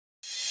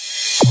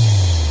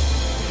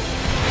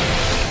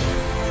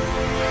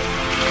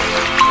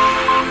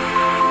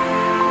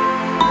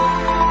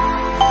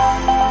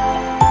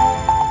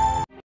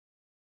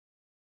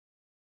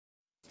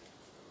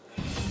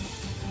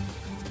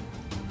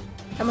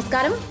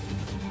നമസ്കാരം.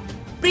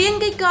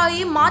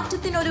 പ്രിയങ്കയ്ക്കായി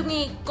മാറ്റത്തിനൊരുങ്ങി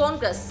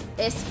കോൺഗ്രസ്.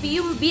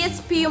 എസ്പിയും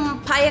ബിഎസ്പിയും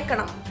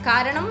ഭയക്കണം.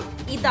 കാരണം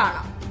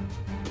ഇതാണ്.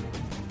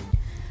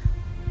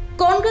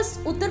 കോൺഗ്രസ്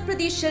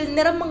ഉത്തർപ്രദേശിൽ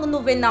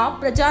നിറമങ്ങുന്നുവെന്ന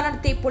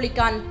പ്രചാരണത്തെ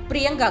പൊളിക്കാൻ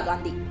പ്രിയങ്ക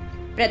ഗാന്ധി.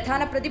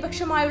 പ്രധാന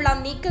പ്രതിപക്ഷമായുള്ള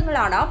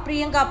നീക്കങ്ങളാണ്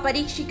പ്രിയങ്ക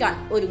പരീക്ഷിക്കാൻ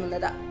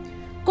ഒരുങ്ങുന്നത്.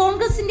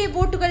 കോൺഗ്രസിന്റെ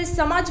വോട്ടുകൾ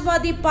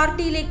സമാജ്വാദി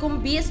പാർട്ടിയിലേക്കും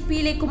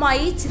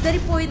ബിഎസ്പിയിലേക്കുമായി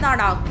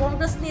ചിതറിപ്പോയെന്നാണ്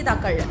കോൺഗ്രസ്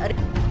നേതാക്കൾ.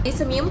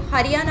 അതേസമയം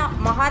ഹരിയാന,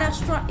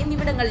 മഹാരാഷ്ട്ര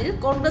എന്നിവിടങ്ങളിൽ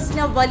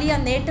കോൺഗ്രസിന് വലിയ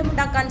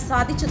നേട്ടമുണ്ടാക്കാൻ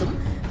സാധിച്ചതും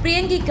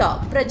പ്രിയങ്കയ്ക്ക്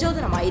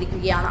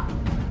പ്രചോദനമായിരിക്കുകയാണ്.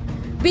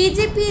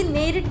 ബിജെപിയെ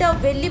നേരിട്ട്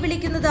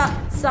വെല്ലുവിളിക്കുന്നത്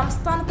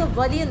സംസ്ഥാനത്ത്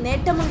വലിയ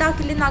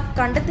നേട്ടമുണ്ടാക്കില്ലെന്ന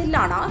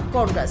കണ്ടെത്തലിലാണ്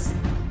കോൺഗ്രസ്.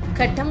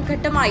 ഘട്ടം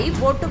ഘട്ടമായി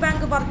വോട്ട്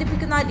ബാങ്ക്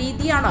വർദ്ധിപ്പിക്കുന്ന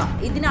രീതിയാണ്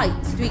ഇതിനായി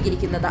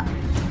സ്വീകരിക്കുന്നത്.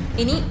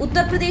 ഇനി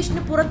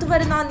ഉത്തർപ്രദേശിന്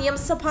പുറത്തുവരുന്ന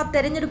നിയമസഭാ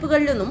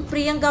തെരഞ്ഞെടുപ്പുകളിലൊന്നും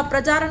പ്രിയങ്ക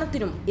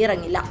പ്രചാരണത്തിനും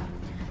ഇറങ്ങില്ല.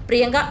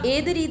 പ്രിയങ്ക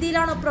ഏത്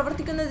രീതിയിലാണ്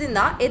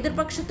പ്രവർത്തിക്കുന്നതെന്ന്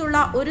എതിർപക്ഷത്തുള്ള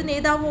ഒരു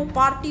നേതാവോ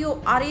പാർട്ടിയോ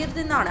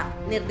അറിയരുതെന്നാണ്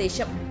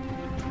നിർദ്ദേശം.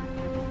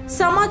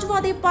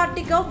 സമാജ്വാദി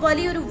പാർട്ടിക്ക്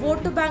വലിയൊരു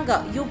വോട്ട് ബാങ്ക്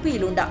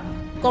യുപിയിലുണ്ട്.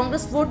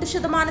 കോൺഗ്രസ് വോട്ട്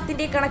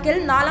ശതമാനത്തിന്റെ കണക്കിൽ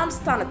 4ാം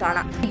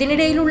സ്ഥാനത്താണ്.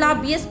 ഇതിനിടയിലുള്ള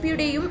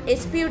ബിഎസ്പിയുടെയും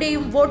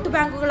എസ്പിയുടെയും വോട്ട്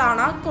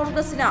ബാങ്കുകളാണ്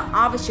കോൺഗ്രസിന്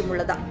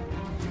ആവശ്യമുള്ളത്.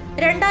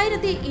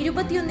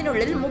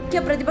 2021 മുഖ്യ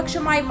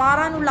പ്രതിപക്ഷമായി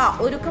മാറാനുള്ള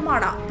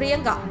ഒരുക്കമാണ്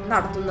പ്രിയങ്ക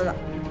നടത്തുന്നത്.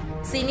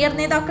 സീനിയർ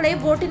നേതാക്കളെ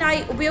വോട്ടിനായി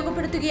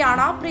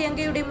ഉപയോഗപ്പെടുത്തുകയാണ്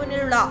പ്രിയങ്കയുടെ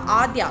മുന്നിലുള്ള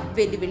ആദ്യ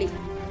വെല്ലുവിളി.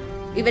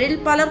 ഇവരിൽ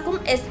പലർക്കും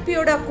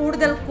എസ്പിയോട്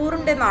കൂടുതൽ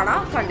കൂറുണ്ടെന്നാണ്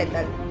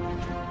കണ്ടെത്തൽ.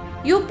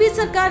 യുപി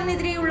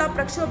സർക്കാരിനെതിരെയുള്ള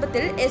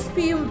പ്രക്ഷോഭത്തിൽ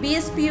എസ്പിയും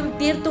ബിഎസ്പിയും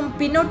തീർത്തും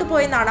പിന്നോട്ടു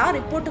പോയെന്നാണ്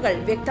റിപ്പോർട്ടുകൾ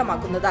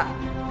വ്യക്തമാക്കുന്നത്.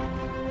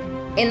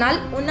 എന്നാൽ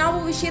ഉന്നാവോ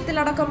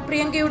വിഷയത്തിലടക്കം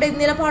പ്രിയങ്കയുടെ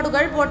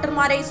നിലപാടുകൾ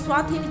വോട്ടർമാരെ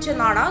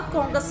സ്വാധീനിച്ചെന്നാണ്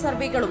കോൺഗ്രസ്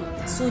സർവേകളും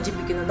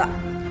സൂചിപ്പിക്കുന്നത്.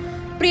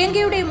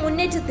 പ്രിയങ്കയുടെ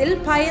മുന്നേറ്റത്തിൽ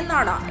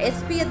ഭയന്നാണ്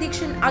എസ്പി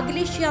അധ്യക്ഷൻ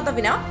അഖിലേഷ്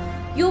യാദവിന്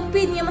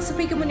യുപി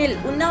നിയമസഭയ്ക്ക് മുന്നിൽ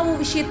ഉന്നാവോ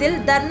വിഷയത്തിൽ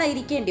ധർണ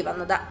ഇരിക്കേണ്ടി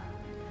വന്നത്.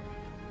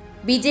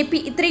 ബിജെപി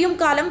ഇത്രയും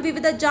കാലം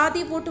വിവിധ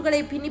ജാതി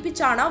വോട്ടുകളെ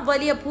ഭിന്നിപ്പിച്ചാണ്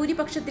വലിയ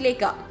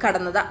ഭൂരിപക്ഷത്തിലേക്ക്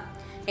കടന്നത്.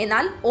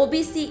 എന്നാൽ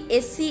ഒബിസി,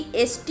 എസ്സി,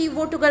 എസ്ടി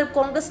വോട്ടുകൾ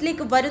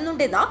കോൺഗ്രസിലേക്ക്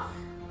വരുന്നുണ്ടെന്ന്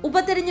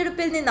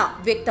ഉപതെരഞ്ഞെടുപ്പിൽ നിന്ന്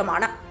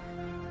വ്യക്തമാണ്.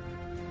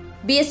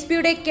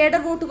 ബിഎസ്പിയുടെ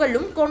കേഡർ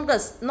വോട്ടുകളിലും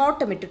കോൺഗ്രസ്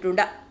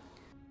നോട്ടമിട്ടിട്ടുണ്ട്.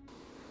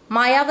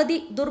 മായാവതി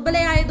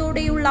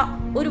ദുർബലയായതോടെയുള്ള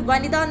ഒരു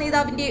വനിതാ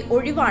നേതാവിന്റെ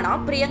ഒഴിവാണ്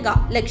പ്രിയങ്ക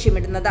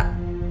ലക്ഷ്യമിടുന്നത്.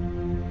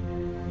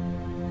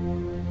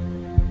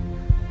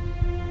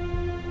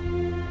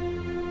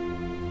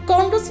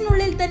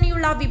 കോൺഗ്രസിനുള്ളിൽ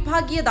തന്നെയുള്ള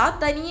വിഭാഗീയത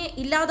തനിയെ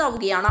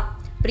ഇല്ലാതാവുകയാണ്.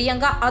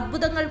 പ്രിയങ്ക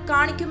അത്ഭുതങ്ങൾ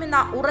കാണിക്കുമെന്ന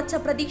ഉറച്ച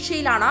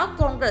പ്രതീക്ഷയിലാണ്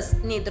കോൺഗ്രസ്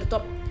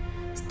നേതൃത്വം.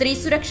 സ്ത്രീ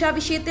സുരക്ഷാ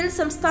വിഷയത്തിൽ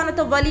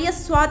സംസ്ഥാനത്ത് വലിയ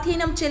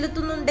സ്വാധീനം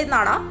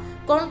ചെലുത്തുന്നുണ്ടെന്നാണ്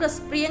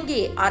കോൺഗ്രസ്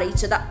പ്രിയങ്കയെ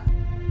അറിയിച്ചത്.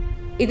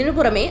 ഇതിനു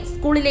പുറമെ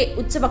സ്കൂളിലെ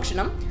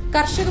ഉച്ചഭക്ഷണം,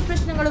 കർഷക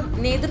പ്രശ്നങ്ങളും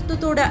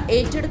നേതൃത്വത്തോട്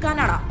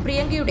ഏറ്റെടുക്കാനാണ്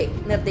പ്രിയങ്കയുടെ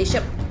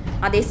നിർദ്ദേശം.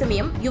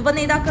 അതേസമയം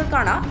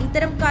യുവനേതാക്കൾക്കാണ്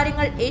ഇത്തരം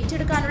കാര്യങ്ങൾ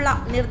ഏറ്റെടുക്കാനുള്ള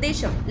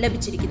നിർദ്ദേശം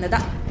ലഭിച്ചിരിക്കുന്നത്.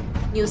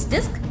 News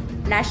desk,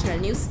 national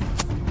news.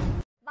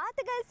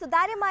 വാർത്തകൾ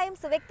സുതാര്യമായും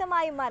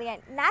സുവ്യക്തമായും അറിയാൻ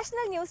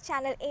നാഷണൽ ന്യൂസ്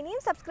ചാനൽ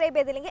ഇനിയും സബ്സ്ക്രൈബ്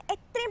ചെയ്തില്ലെങ്കിൽ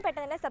എത്രയും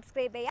പെട്ടെന്ന് തന്നെ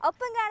സബ്സ്ക്രൈബ് ചെയ്യുക.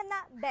 ഒപ്പം കാണുന്ന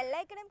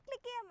ബെല്ലൈക്കണും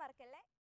ക്ലിക്ക് ചെയ്യാൻ മറക്കല്ലേ.